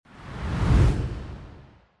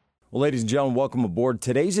Well, ladies and gentlemen, welcome aboard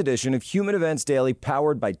today's edition of Human Events Daily,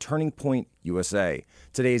 powered by Turning Point USA.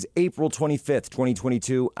 Today is April 25th,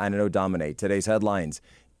 2022. I'm Anno Domine. Today's headlines: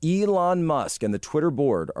 Elon Musk and the Twitter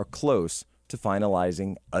board are close to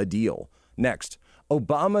finalizing a deal. Next,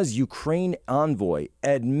 Obama's Ukraine envoy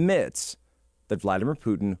admits that Vladimir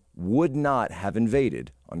Putin would not have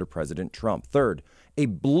invaded under President Trump. Third, a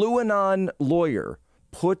Blue Anon lawyer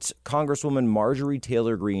puts Congresswoman Marjorie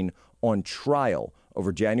Taylor Greene on trial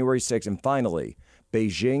over January 6th. And finally,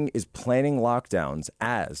 Beijing is planning lockdowns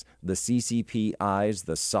as the CCP eyes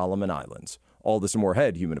the Solomon Islands. All this and more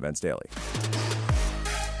ahead, Human Events Daily.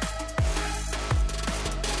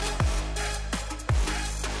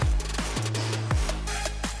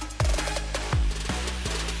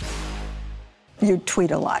 You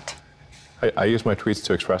tweet a lot. I use my tweets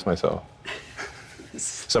to express myself.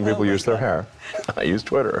 Some people use their hair. I use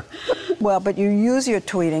Twitter. Well, but you use your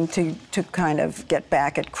tweeting to kind of get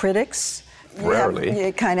back at critics. Rarely.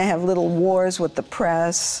 You kind of have little wars with the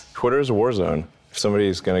press. Twitter is a war zone. If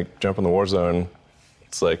somebody's going to jump in the war zone,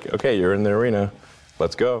 it's like, okay, you're in the arena.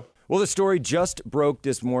 Let's go. Well, the story just broke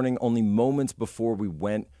this morning, only moments before we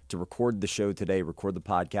went to record the show today, record the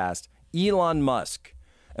podcast. Elon Musk.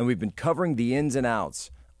 And we've been covering the ins and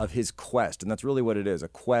outs of his quest. And that's really what it is, a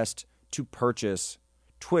quest to purchase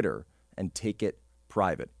Twitter and take it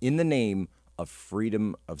private in the name of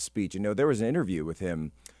freedom of speech. You know, there was an interview with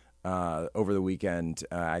him over the weekend,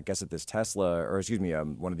 I guess at this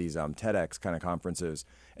one of these TEDx kind of conferences.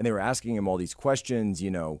 And they were asking him all these questions,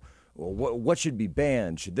 you know, well, what should be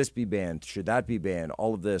banned? Should this be banned? Should that be banned?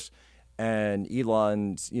 All of this. And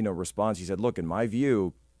Elon's, response, he said, look, in my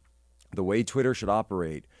view, the way Twitter should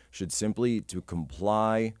operate should simply to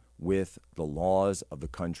comply with the laws of the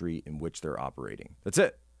country in which they're operating. That's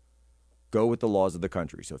it. Go with the laws of the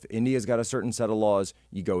country. So if India's got a certain set of laws,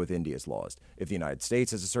 you go with India's laws. If the United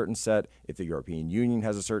States has a certain set, if the European Union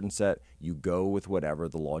has a certain set, you go with whatever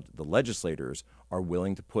the legislators are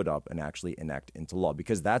willing to put up and actually enact into law,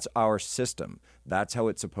 because that's our system. That's how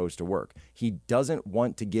it's supposed to work. He doesn't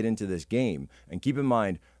want to get into this game. And keep in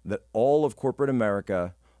mind that all of corporate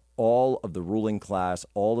America, all of the ruling class,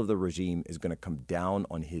 all of the regime is going to come down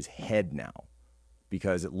on his head now,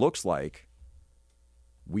 because it looks like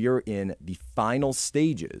we are in the final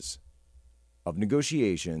stages of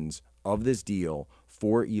negotiations of this deal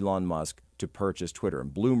for Elon Musk to purchase Twitter.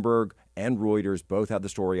 And Bloomberg and Reuters both had the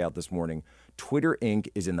story out this morning. Twitter Inc.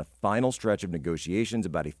 is in the final stretch of negotiations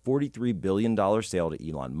about a $43 billion sale to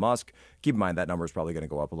Elon Musk. Keep in mind that number is probably going to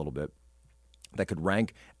go up a little bit. That could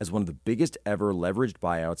rank as one of the biggest ever leveraged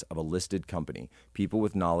buyouts of a listed company, people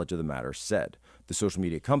with knowledge of the matter said. The social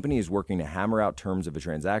media company is working to hammer out terms of a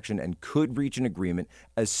transaction and could reach an agreement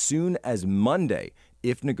as soon as Monday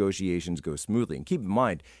if negotiations go smoothly. And keep in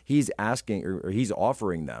mind, he's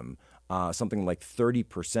offering them something like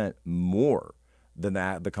 30% more than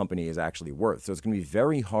that the company is actually worth. So it's going to be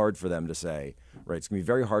very hard for them to say, right? It's going to be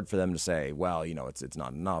very hard for them to say, well, it's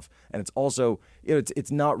not enough. And it's also,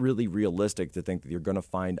 it's not really realistic to think that you're going to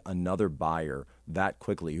find another buyer that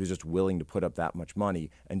quickly who's just willing to put up that much money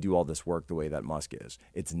and do all this work the way that Musk is.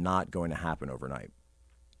 It's not going to happen overnight.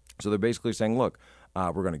 So they're basically saying, look,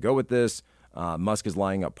 we're going to go with this. Musk is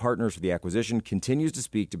lining up partners for the acquisition, continues to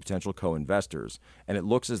speak to potential co-investors. And it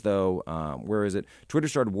looks as though, Twitter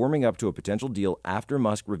started warming up to a potential deal after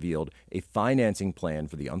Musk revealed a financing plan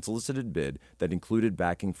for the unsolicited bid that included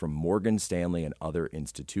backing from Morgan Stanley and other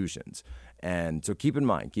institutions. And so keep in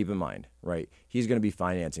mind, right? He's going to be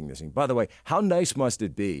financing this thing. By the way, how nice must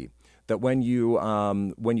it be that when you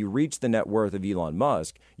reach the net worth of Elon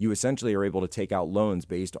Musk, you essentially are able to take out loans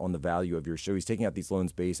based on the value of your share. He's taking out these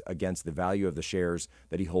loans based against the value of the shares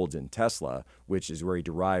that he holds in Tesla, which is where he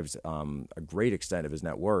derives a great extent of his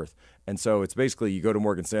net worth. And so it's basically you go to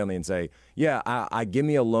Morgan Stanley and say, yeah, I give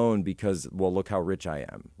me a loan because, well, look how rich I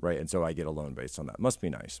am, right? And so I get a loan based on that. Must be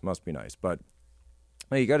nice. But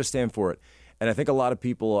you got to stand for it. And I think a lot of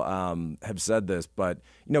people have said this, but,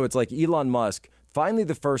 it's like Elon Musk, finally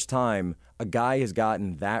the first time a guy has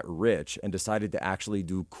gotten that rich and decided to actually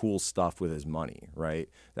do cool stuff with his money, right?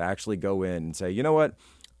 To actually go in and say, you know what,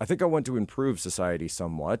 I think I want to improve society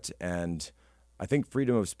somewhat, and I think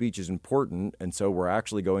freedom of speech is important, and so we're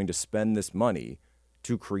actually going to spend this money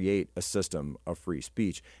to create a system of free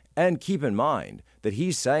speech. And keep in mind that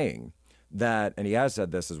he's saying that, and he has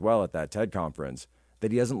said this as well at that TED conference,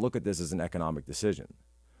 that he doesn't look at this as an economic decision.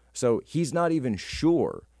 So he's not even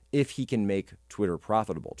sure if he can make Twitter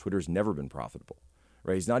profitable. Twitter's never been profitable,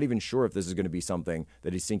 right? He's not even sure if this is going to be something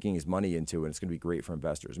that he's sinking his money into and it's going to be great for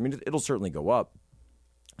investors. I mean, it'll certainly go up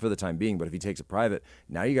for the time being, but if he takes it private,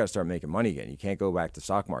 now you got to start making money again. You can't go back to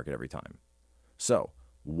stock market every time. So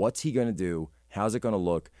What's he going to do? How's it going to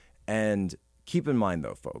look? And keep in mind,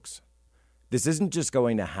 though, folks, this isn't just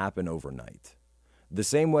going to happen overnight. The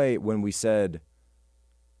same way when we said,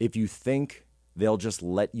 if you think they'll just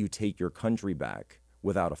let you take your country back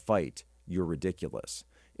without a fight, you're ridiculous.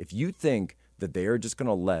 If you think that they are just going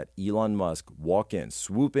to let Elon Musk walk in,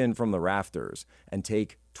 swoop in from the rafters, and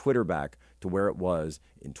take Twitter back to where it was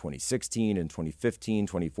in 2016 and 2015,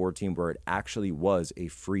 2014, where it actually was a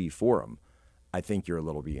free forum, I think you're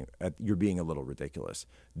being a little ridiculous.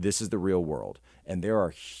 This is the real world, and there are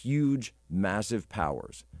huge, massive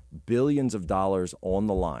powers, billions of dollars on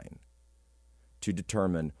the line to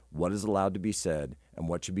determine what is allowed to be said and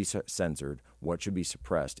what should be censored, what should be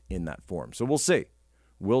suppressed in that forum. So we'll see.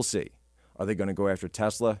 We'll see. Are they going to go after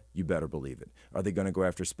Tesla? You better believe it. Are they going to go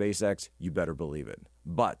after SpaceX? You better believe it.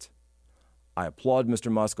 But I applaud Mr.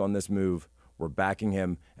 Musk on this move. We're backing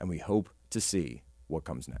him, and we hope to see what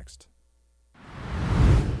comes next.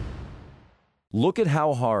 Look at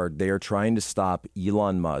how hard they are trying to stop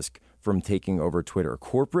Elon Musk from taking over Twitter.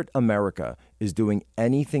 Corporate America is doing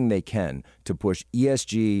anything they can to push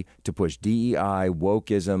ESG, to push DEI,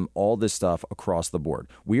 wokeism, all this stuff across the board.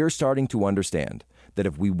 We are starting to understand that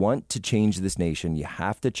if we want to change this nation, you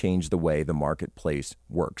have to change the way the marketplace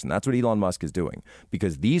works. And that's what Elon Musk is doing,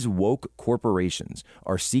 because these woke corporations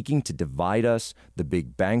are seeking to divide us. The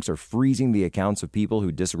big banks are freezing the accounts of people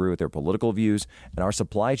who disagree with their political views. And our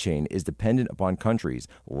supply chain is dependent upon countries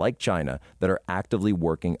like China that are actively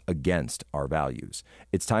working against our values.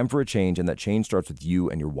 It's time for a change, and that change starts with you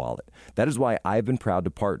and your wallet. That is why I've been proud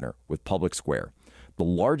to partner with Public Square, the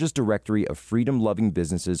largest directory of freedom-loving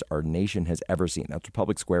businesses our nation has ever seen. That's what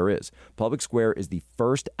Public Square is. Public Square is the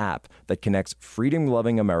first app that connects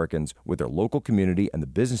freedom-loving Americans with their local community and the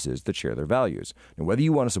businesses that share their values. And whether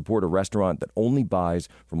you want to support a restaurant that only buys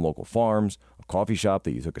from local farms, a coffee shop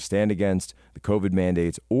that you took a stand against the COVID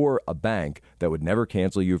mandates, or a bank that would never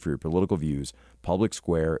cancel you for your political views, Public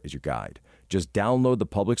Square is your guide. Just download the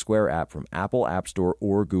Public Square app from Apple App Store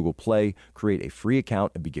or Google Play, create a free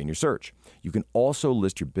account, and begin your search. You can also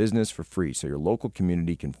list your business for free so your local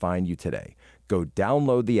community can find you today. Go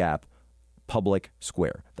download the app, Public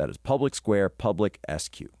Square. That is Public Square, Public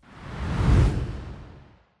SQ.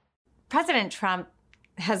 President Trump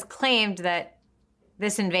has claimed that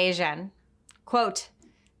this invasion, quote,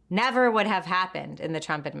 never would have happened in the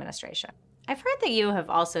Trump administration. I've heard that you have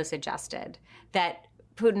also suggested that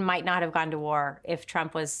Putin might not have gone to war if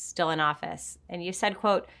Trump was still in office. And you said,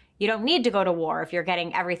 quote, you don't need to go to war if you're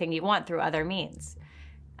getting everything you want through other means.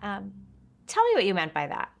 Tell me what you meant by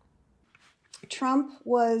that. Trump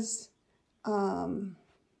was very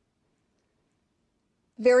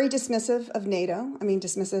dismissive of NATO. I mean,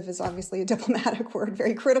 dismissive is obviously a diplomatic word,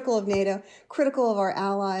 very critical of NATO, critical of our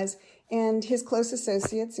allies. And his close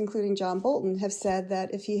associates, including John Bolton, have said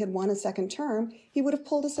that if he had won a second term, he would have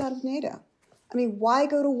pulled us out of NATO. I mean, why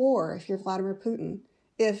go to war if you're Vladimir Putin,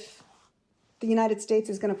 if the United States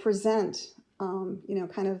is going to present,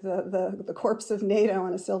 kind of the corpse of NATO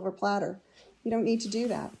on a silver platter? You don't need to do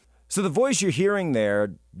that. So the voice you're hearing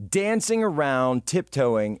there, dancing around,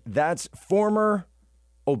 tiptoeing, that's former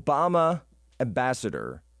Obama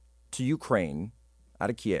ambassador to Ukraine out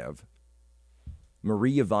of Kiev,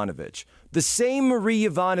 Marie Yovanovitch. The same Marie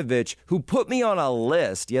Yovanovitch who put me on a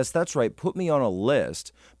list. Yes, that's right. Put me on a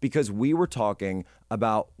list because we were talking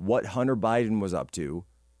about what Hunter Biden was up to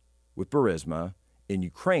with Burisma in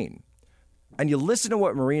Ukraine. And you listen to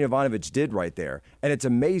what Marie Yovanovitch did right there. And it's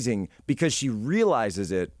amazing because she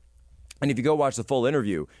realizes it. And if you go watch the full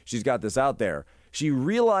interview, she's got this out there. She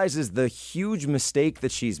realizes the huge mistake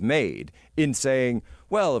that she's made in saying,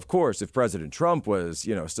 well, of course, if President Trump was,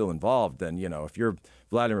 still involved, then, if you're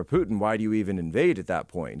Vladimir Putin, why do you even invade at that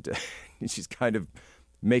point? She's kind of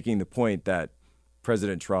making the point that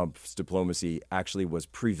President Trump's diplomacy actually was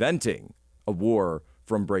preventing a war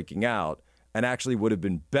from breaking out and actually would have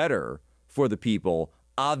been better for the people,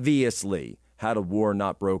 obviously, had a war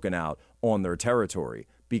not broken out on their territory,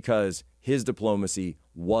 because his diplomacy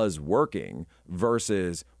was working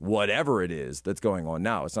versus whatever it is that's going on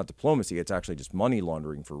now. It's not diplomacy. It's actually just money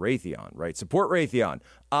laundering for Raytheon, right? Support Raytheon.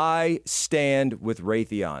 I stand with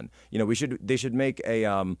Raytheon. They should make a,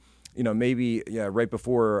 right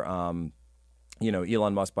before,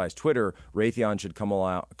 Elon Musk buys Twitter, Raytheon should come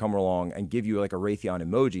along and give you like a Raytheon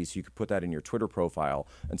emoji so you could put that in your Twitter profile.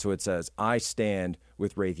 And so it says, I stand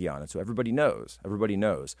with Raytheon. And so everybody knows,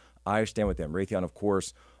 I stand with them. Raytheon, of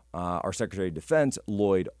course, our Secretary of Defense,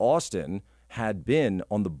 Lloyd Austin, had been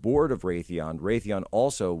on the board of Raytheon. Raytheon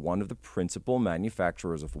also one of the principal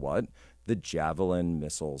manufacturers of what? The Javelin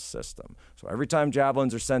missile system. So every time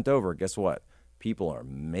Javelins are sent over, guess what? people are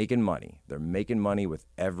making money. They're making money with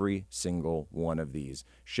every single one of these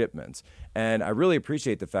shipments. And I really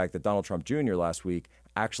appreciate the fact that Donald Trump Jr. last week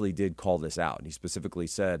actually did call this out. And he specifically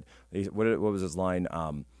said, what was his line?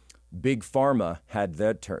 Big Pharma had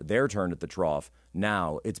their turn at the trough.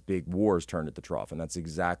 Now it's Big War's turn at the trough. And that's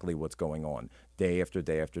exactly what's going on day after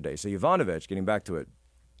day after day. So Yovanovitch, getting back to it,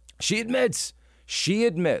 she admits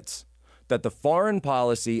that the foreign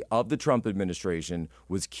policy of the Trump administration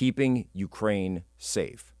was keeping Ukraine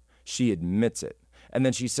safe. She admits it. And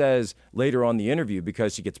then she says later on the interview,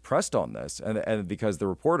 because she gets pressed on this, and because the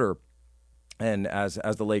reporter, and as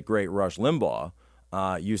the late, great Rush Limbaugh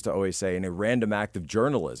used to always say, in a random act of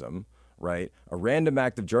journalism, right? A random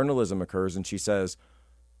act of journalism occurs, and she says,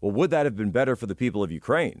 well, would that have been better for the people of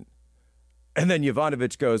Ukraine? And then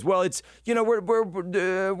Yovanovitch goes, well, it's,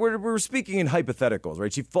 we're speaking in hypotheticals,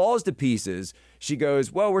 right? She falls to pieces. She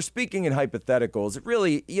goes, well, we're speaking in hypotheticals. It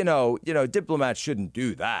really, diplomats shouldn't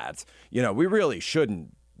do that. We really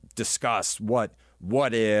shouldn't discuss what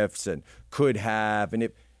ifs and could have. And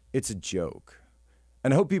it's a joke.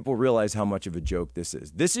 And I hope people realize how much of a joke this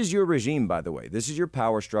is. This is your regime, by the way. This is your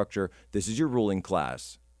power structure. This is your ruling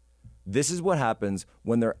class. This is what happens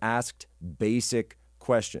when they're asked basic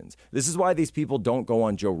questions. This is why these people don't go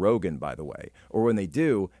on Joe Rogan, by the way, or when they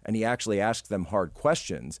do, and he actually asks them hard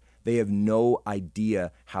questions, they have no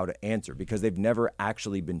idea how to answer because they've never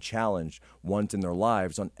actually been challenged once in their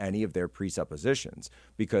lives on any of their presuppositions.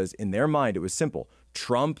 Because in their mind, it was simple.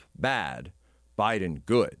 Trump bad, Biden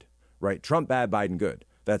good, right? Trump bad, Biden good.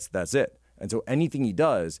 That's it. And so anything he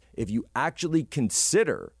does, if you actually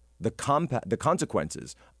consider the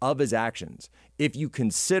consequences of his actions, if you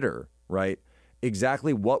consider, right,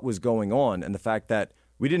 exactly what was going on and the fact that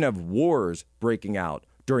we didn't have wars breaking out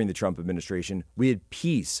during the Trump administration. We had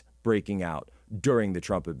peace breaking out during the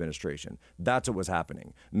Trump administration. That's what was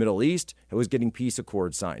happening. Middle East, it was getting peace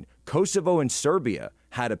accords signed. Kosovo and Serbia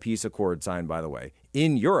had a peace accord signed, by the way,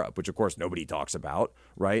 in Europe, which of course nobody talks about,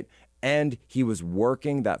 right? And he was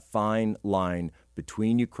working that fine line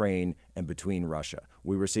between Ukraine and between Russia.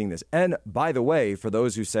 We were seeing this. And by the way, for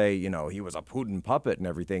those who say, he was a Putin puppet and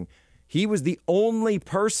everything, he was the only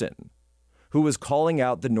person who was calling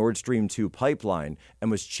out the Nord Stream 2 pipeline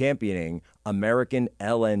and was championing American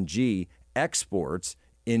LNG exports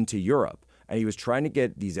into Europe. And he was trying to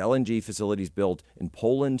get these LNG facilities built in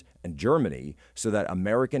Poland and Germany so that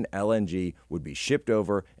American LNG would be shipped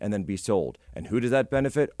over and then be sold. And who does that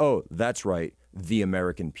benefit? Oh, that's right, the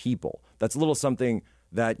American people. That's a little something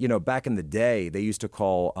that, back in the day, they used to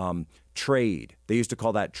call trade. They used to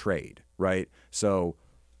call that trade, right? So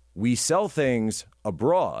we sell things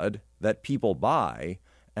abroad that people buy,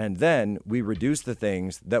 and then we reduce the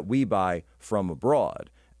things that we buy from abroad.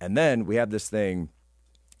 And then we have this thing.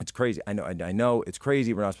 It's crazy. I know it's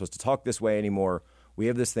crazy. We're not supposed to talk this way anymore. We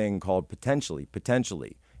have this thing called potentially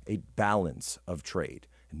a balance of trade.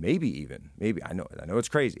 And maybe I know it's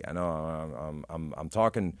crazy. I know I'm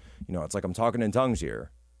talking, it's like I'm talking in tongues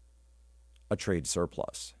here. A trade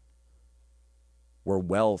surplus, where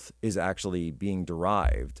wealth is actually being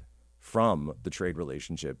derived from the trade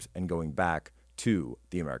relationships and going back to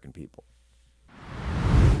the American people.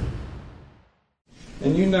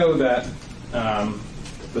 And you know that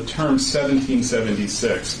the term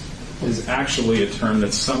 1776 is actually a term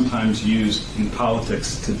that's sometimes used in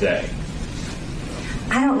politics today.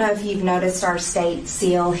 I don't know if you've noticed our state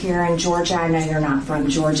seal here in Georgia. I know you're not from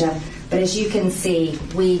Georgia, but as you can see,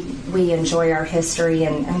 we enjoy our history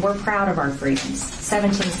and we're proud of our freedoms.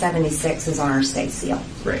 1776 is on our state seal.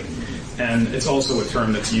 Great. And it's also a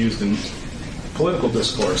term that's used in political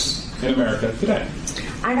discourse in America today.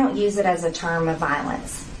 I don't use it as a term of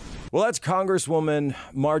violence. Well, that's Congresswoman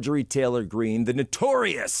Marjorie Taylor Greene, the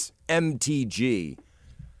notorious MTG,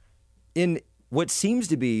 in what seems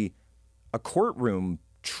to be a courtroom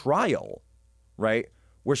trial, right,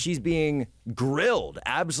 where she's being grilled,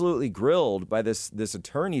 absolutely grilled by this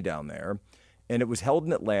attorney down there. And it was held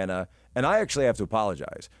in Atlanta. And I actually have to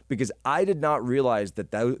apologize because I did not realize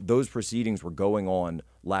that those proceedings were going on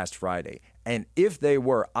last Friday. And if they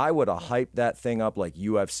were, I would have hyped that thing up like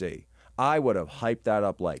UFC. I would have hyped that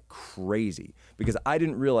up like crazy because I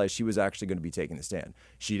didn't realize she was actually going to be taking the stand.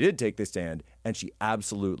 She did take the stand, and she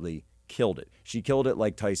absolutely killed it. She killed it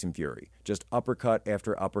like Tyson Fury, just uppercut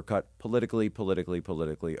after uppercut, politically,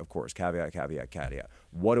 of course, caveat.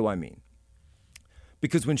 What do I mean?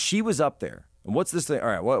 Because when she was up there, and what's this thing? All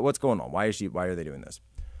right, what's going on? Why are they doing this?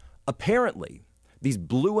 Apparently, these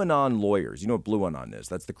Blue Anon lawyers, you know what Blue Anon is?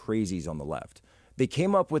 That's the crazies on the left. They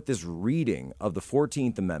came up with this reading of the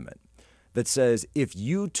 14th Amendment that says if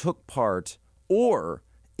you took part or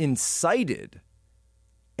incited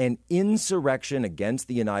an insurrection against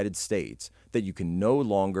the United States, that you can no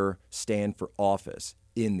longer stand for office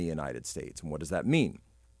in the United States. And what does that mean?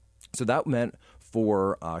 So that meant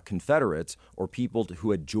for Confederates or people who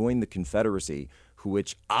had joined the Confederacy,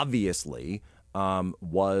 which obviously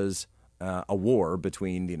was a war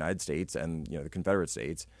between the United States and the Confederate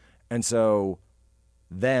States. And so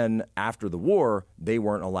then after the war, they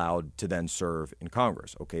weren't allowed to then serve in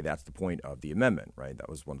Congress. Okay, that's the point of the amendment, right? That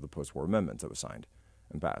was one of the post-war amendments that was signed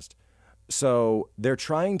and passed. So they're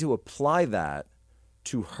trying to apply that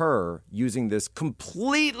to her using this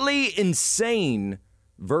completely insane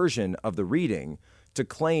version of the reading to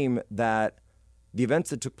claim that the events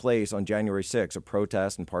that took place on January 6th, a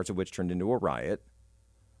protest and parts of which turned into a riot,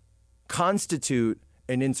 constitute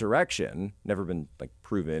an insurrection, never been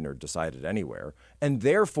proven or decided anywhere, and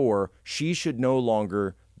therefore she should no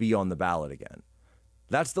longer be on the ballot again.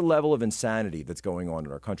 That's the level of insanity that's going on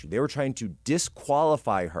in our country. They were trying to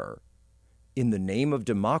disqualify her in the name of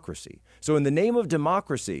democracy. So in the name of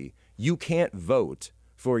democracy, you can't vote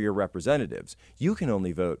for your representatives. You can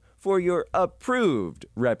only vote for your approved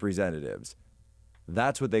representatives.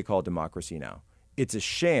 That's what they call democracy now. It's a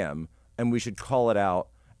sham, and we should call it out,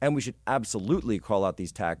 and we should absolutely call out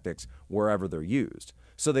these tactics wherever they're used.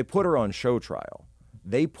 So they put her on show trial.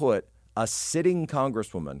 They put a sitting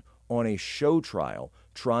congresswoman on a show trial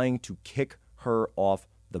trying to kick her off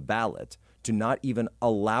the ballot, to not even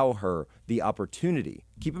allow her the opportunity,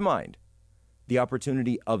 keep in mind, the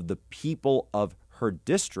opportunity of the people of her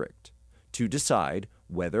district to decide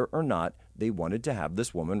whether or not they wanted to have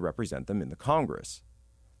this woman represent them in the Congress.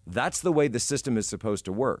 That's the way the system is supposed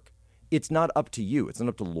to work. It's not up to you. It's not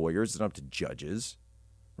up to lawyers. It's not up to judges,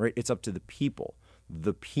 right? It's up to the people.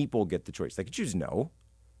 The people get the choice. They can choose no.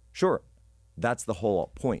 Sure. That's the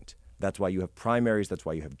whole point. That's why you have primaries. That's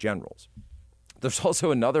why you have generals. There's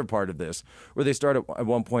also another part of this where they started at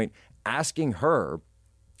one point asking her,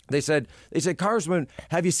 they said, Congresswoman,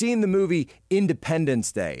 have you seen the movie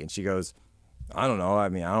Independence Day? And she goes, I don't know. I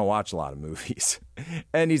mean, I don't watch a lot of movies.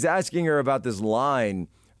 And he's asking her about this line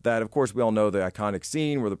that, of course, we all know, the iconic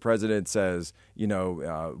scene where the president says,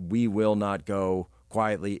 we will not go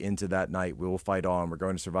quietly into that night. We will fight on. We're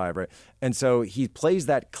going to survive, right? And so he plays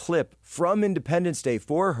that clip from Independence Day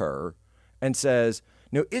for her and says,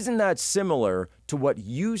 no, isn't that similar to what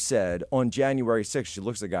you said on January 6th? She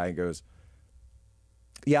looks at the guy and goes,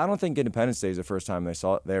 yeah, I don't think Independence Day is the first time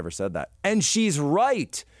they ever said that. And she's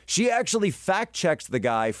right. She actually fact checks the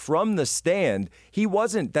guy from the stand.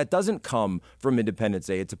 That doesn't come from Independence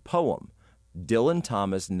Day. It's a poem. Dylan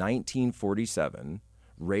Thomas, 1947,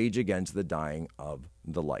 Rage Against the Dying of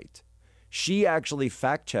the Light. She actually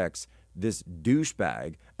fact checks this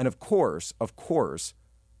douchebag. And of course,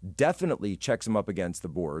 definitely checks him up against the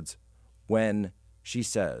boards when she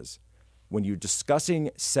says, when you're discussing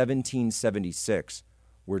 1776,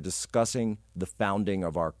 we're discussing the founding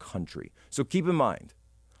of our country. So keep in mind,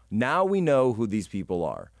 now we know who these people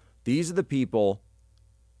are. These are the people,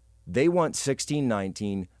 they want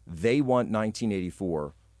 1619, they want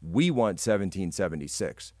 1984, we want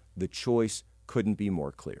 1776. The choice couldn't be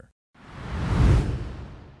more clear.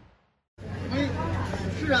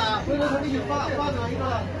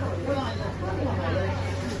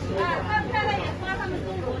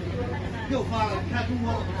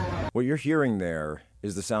 What you're hearing there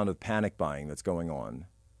is the sound of panic buying that's going on.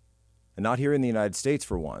 And not here in the United States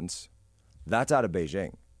for once. That's out of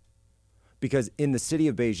Beijing. Because in the city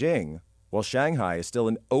of Beijing, while Shanghai is still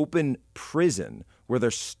an open prison where they're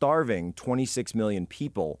starving 26 million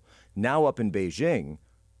people, now up in Beijing,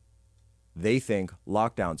 they think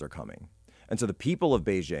lockdowns are coming. And so the people of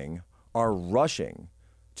Beijing are rushing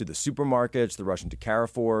to the supermarkets, they're rushing to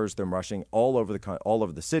Carrefours, they're rushing all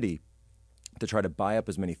over the city to try to buy up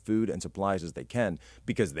as many food and supplies as they can,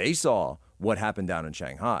 because they saw what happened down in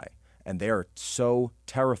Shanghai. And they are so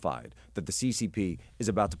terrified that the CCP is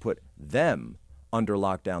about to put them under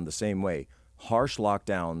lockdown the same way. Harsh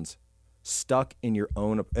lockdowns, stuck in your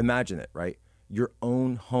own, imagine it, right? Your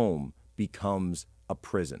own home becomes a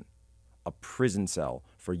prison cell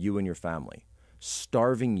for you and your family,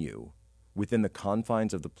 starving you within the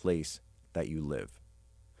confines of the place that you live.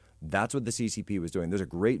 That's what the CCP was doing. There's a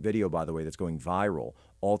great video, by the way, that's going viral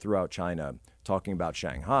all throughout China talking about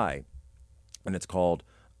Shanghai, and it's called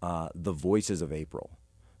The Voices of April.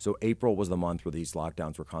 So April was the month where these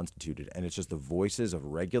lockdowns were constituted, and it's just the voices of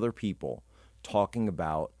regular people talking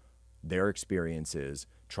about their experiences,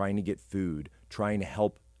 trying to get food, trying to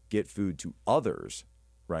help get food to others,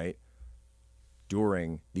 right,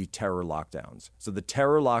 during the terror lockdowns. So the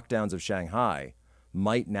terror lockdowns of Shanghai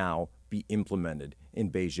might now be implemented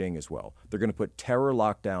in Beijing as well. They're going to put terror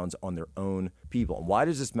lockdowns on their own people. And why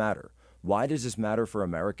does this matter? Why does this matter for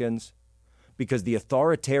Americans? Because the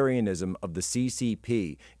authoritarianism of the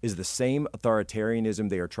CCP is the same authoritarianism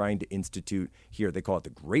they are trying to institute here. They call it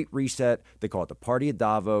the Great Reset. They call it the Party of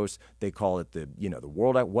Davos. They call it the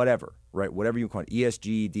World, whatever, right? Whatever you call it,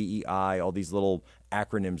 ESG, DEI, all these little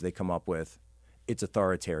acronyms they come up with. It's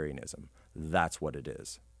authoritarianism. That's what it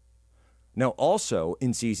is. Now, also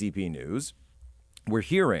in CCP news, we're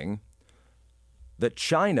hearing that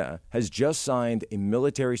China has just signed a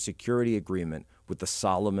military security agreement with the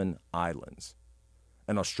Solomon Islands.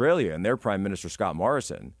 And Australia and their Prime Minister Scott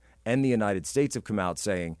Morrison and the United States have come out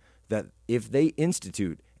saying that if they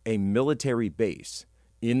institute a military base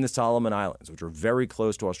in the Solomon Islands, which are very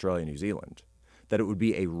close to Australia and New Zealand, that it would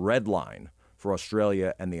be a red line for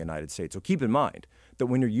Australia and the United States. So keep in mind that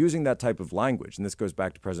when you're using that type of language, and this goes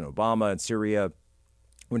back to President Obama and Syria,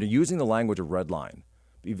 when you're using the language of red line,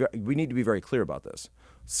 we need to be very clear about this.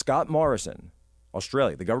 Scott Morrison,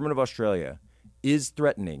 Australia, the government of Australia, is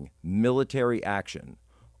threatening military action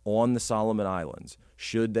on the Solomon Islands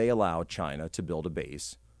should they allow China to build a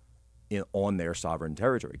base on their sovereign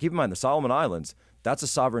territory. Keep in mind, the Solomon Islands, that's a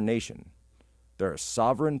sovereign nation. They're a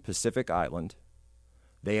sovereign Pacific island.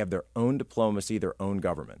 They have their own diplomacy, their own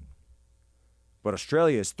government. But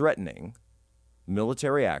Australia is threatening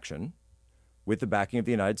military action with the backing of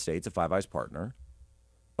the United States, a Five Eyes partner,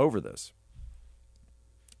 over this.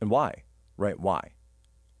 And why? Right, why?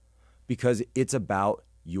 Because it's about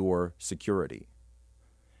your security.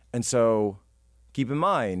 And so keep in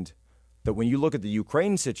mind that when you look at the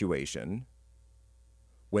Ukraine situation,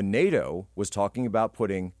 when NATO was talking about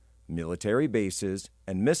putting military bases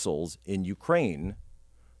and missiles in Ukraine,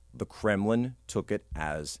 the Kremlin took it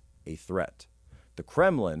as a threat. The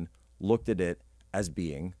Kremlin looked at it as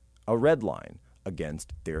being a red line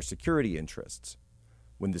against their security interests.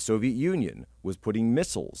 When the Soviet Union was putting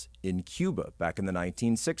missiles in Cuba back in the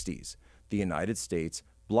 1960s, the United States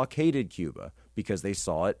blockaded Cuba because they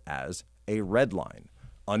saw it as a red line.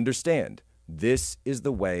 Understand, this is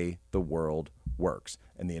the way the world works.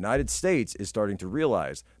 And the United States is starting to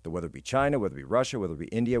realize that whether it be China, whether it be Russia, whether it be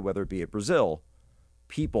India, whether it be Brazil,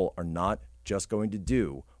 people are not just going to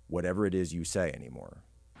do whatever it is you say anymore.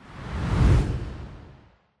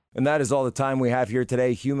 And that is all the time we have here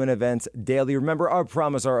today. Human Events Daily. Remember, our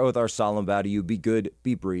promise, our oath, our solemn vow to you: be good,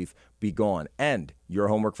 be brief, be gone. And your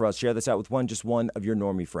homework for us, share this out with just one of your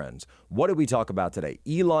normie friends. What did we talk about today?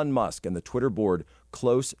 Elon Musk and the Twitter board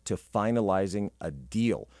close to finalizing a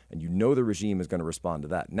deal. And you know the regime is going to respond to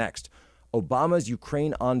that. Next, Obama's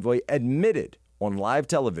Ukraine envoy admitted on live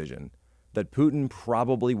television that Putin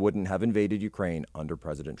probably wouldn't have invaded Ukraine under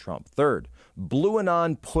President Trump. Third, Blue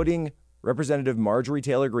Anon putting Representative Marjorie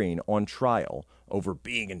Taylor Greene on trial over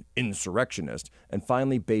being an insurrectionist. And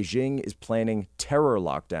finally, Beijing is planning terror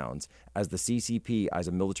lockdowns as the CCP eyes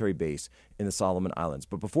a military base in the Solomon Islands.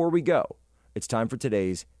 But before we go, it's time for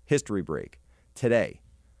today's history break. Today,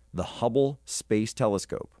 the Hubble Space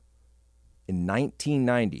Telescope in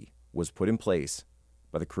 1990 was put in place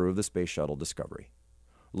by the crew of the Space Shuttle Discovery.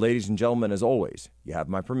 Ladies and gentlemen, as always, you have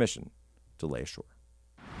my permission to lay ashore.